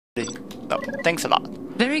No, thanks a lot.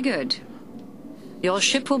 Very good. Your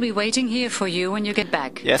ship will be waiting here for you when you get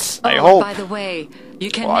back. Yes, I hope. By the way,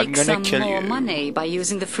 you can I'm make gonna some kill more you. money by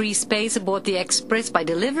using the free space aboard the Express by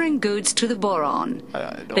delivering goods to the Boron.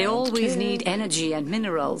 They always need energy and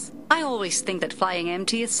minerals. I always think that flying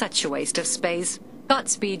empty is such a waste of space.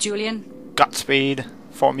 Godspeed, Julian. Godspeed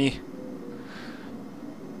for me.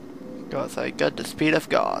 Because I got the speed of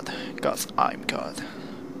God. Because I'm God.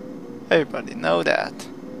 Everybody know that.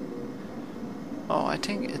 Oh, I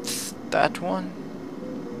think it's that one.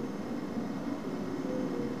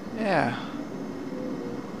 Yeah.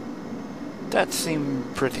 That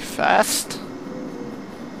seemed pretty fast.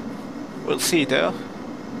 We'll see though.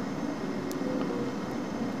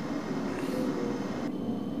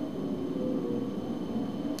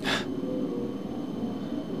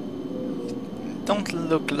 Don't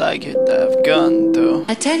look like it have gone though.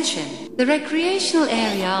 Attention! The recreational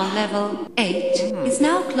area on level 8 is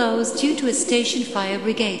now closed due to a station fire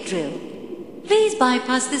brigade drill. Please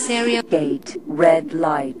bypass this area. Gate, red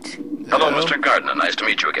light. Hello, Mr. Gardner. Nice to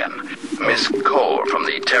meet you again. Miss Cole from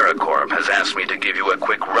the TerraCorp has asked me to give you a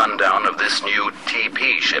quick rundown of this new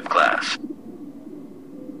TP ship class.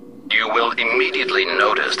 You will immediately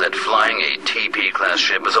notice that flying a TP-class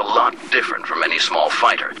ship is a lot different from any small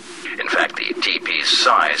fighter. In fact, the TP's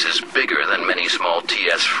size is bigger than many small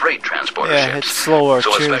TS freight transporter ships. It's slower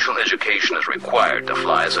so too. a special education is required to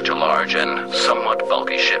fly such a large and somewhat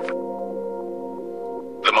bulky ship.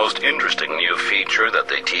 The most interesting new feature that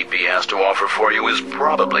the TP has to offer for you is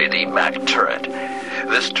probably the back turret.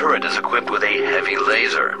 This turret is equipped with a heavy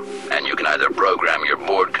laser, and you can either program your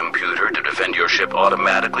board computer to defend your ship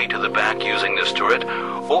automatically to the back using this turret,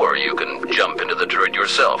 or you can jump into the turret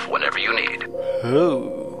yourself whenever you need.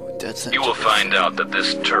 Oh, that's You will find out that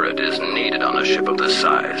this turret is needed on a ship of this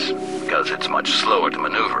size, because it's much slower to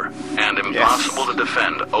maneuver, and impossible to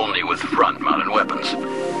defend only with front-mounted weapons.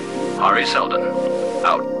 Ari Selden,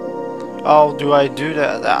 out. Oh, do I do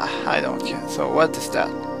that? I don't care. So what is that?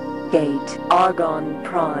 Gate, Argon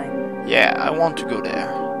Prime. Yeah, I want to go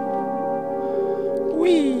there.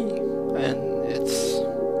 Whee! And it's...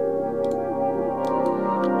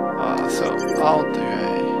 so how do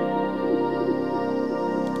I...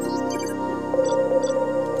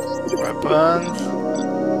 Weapons...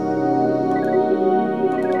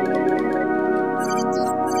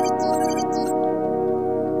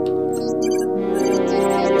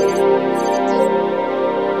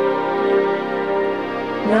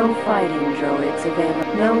 No fighting droids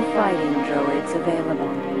available. No fighting droids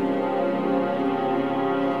available.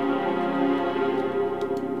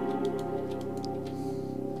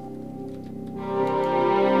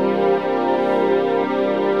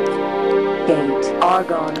 Gate,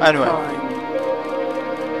 Argon Anyway. Prime.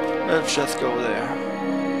 Let's just go there.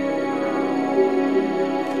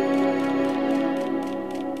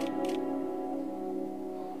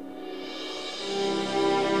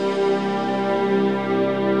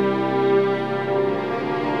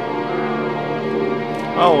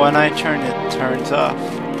 Oh, when I turn it turns off.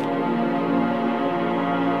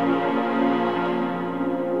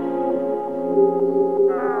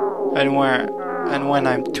 And when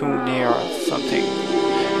I'm too near or something.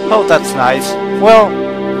 Oh, that's nice. Well,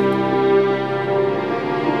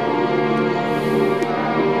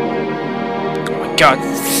 oh my god,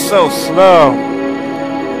 it's so slow.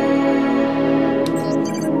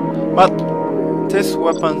 But this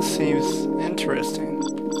weapon seems interesting.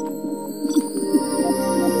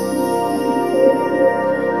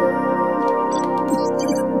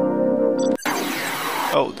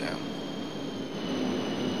 Oh, damn.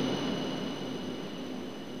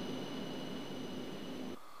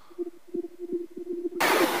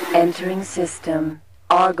 Entering system,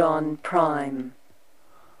 Argon Prime.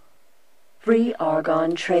 Free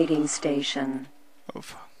Argon trading station. Oh,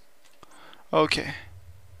 fuck. Okay.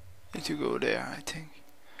 Need to go there, I think.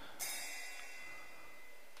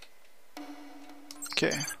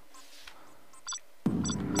 Okay.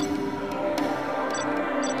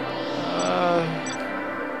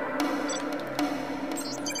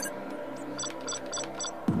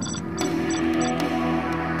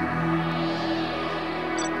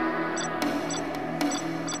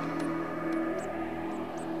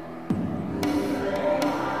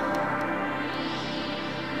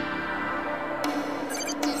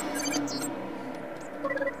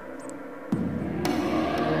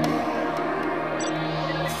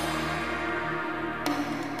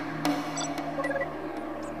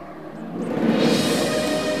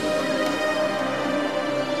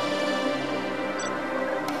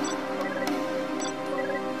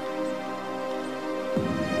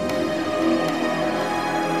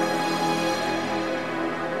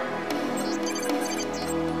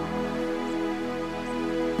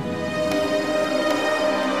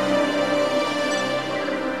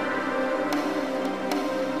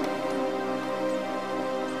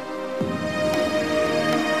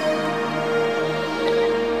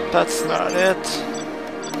 that's not it.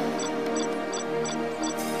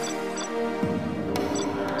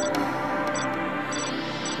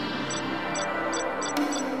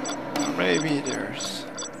 Maybe there's...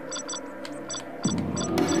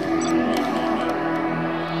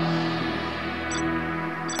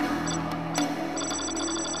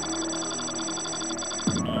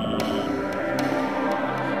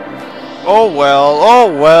 Oh well,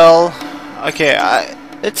 oh well. Okay,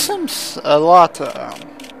 it seems a lot.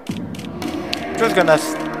 Just gonna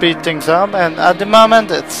speed things up, and at the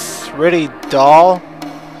moment it's really dull.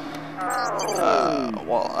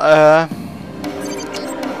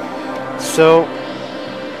 So,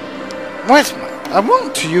 where's my... I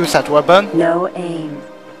want to use that weapon. No aim.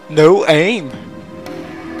 No aim.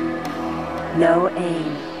 No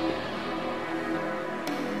aim.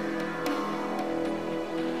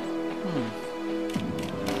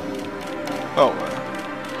 Oh.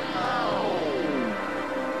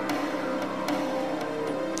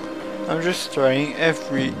 I'm just trying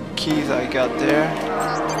every keys I got there.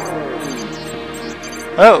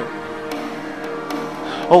 Oh.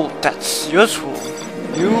 Oh, that's useful.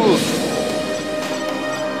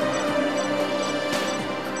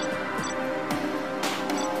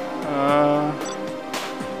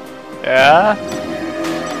 Yeah.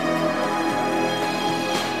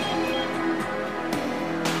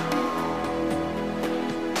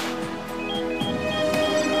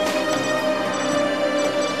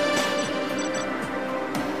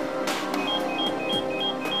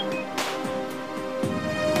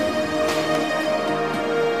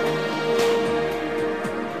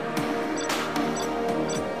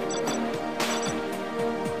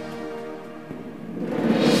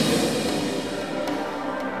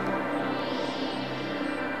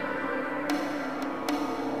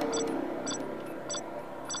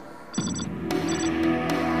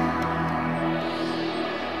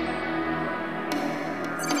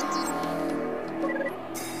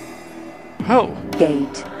 Oh.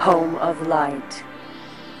 Gate, home of light.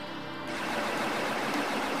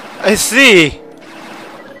 I see.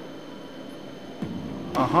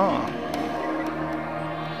 Uh-huh.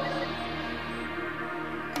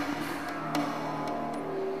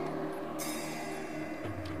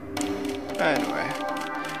 Anyway,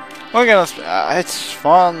 we're gonna. It's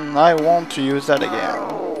fun. I want to use that again.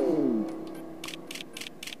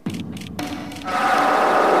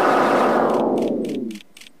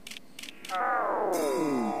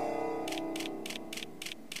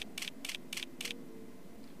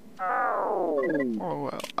 Oh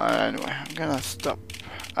well, anyway, I'm gonna stop.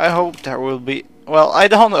 I hope there will be... Well, I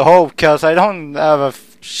don't hope, because I don't have a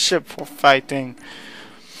ship for fighting.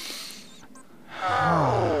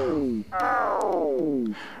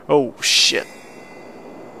 Oh shit.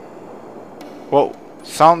 Whoa,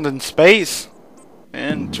 sound in space?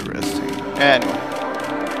 Interesting. Anyway.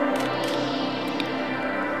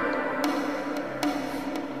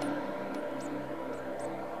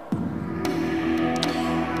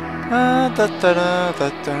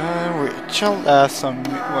 We shall ask some...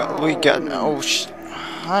 Well, we got... Oh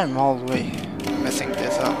I'm always messing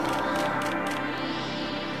this up.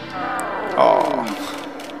 Oh.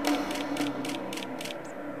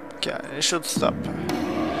 Okay, I should stop doing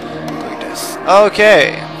this.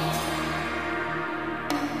 Okay.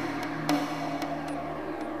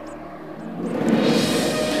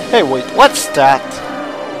 Hey, wait, what's that?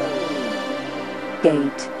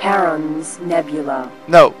 Gate, Heron's Nebula.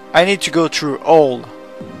 No, I need to go through all.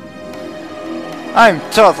 I'm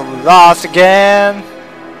totally lost again.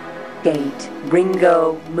 Gate,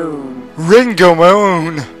 Ringo Moon. Ringo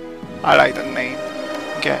Moon. I like the name.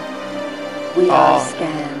 Okay. We are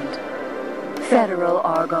scanned. Federal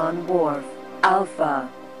Argon Wharf, Alpha.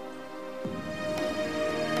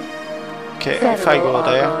 Okay, Federal if I go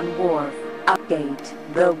there. Argon Wharf, Gate,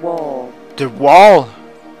 the wall. The wall.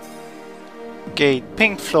 Gate,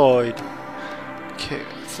 Pink Floyd. Okay,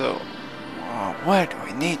 so where do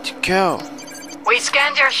we need to go? We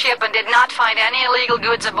scanned your ship and did not find any illegal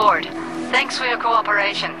goods aboard. Thanks for your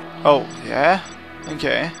cooperation. Oh, yeah?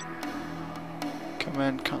 Okay.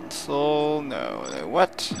 Command console, no.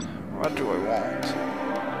 What do I want?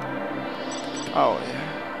 Oh, yeah.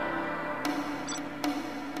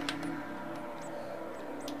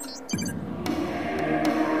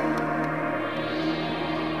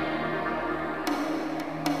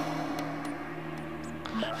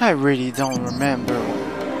 I really don't remember.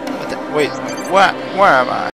 Wait, where am I?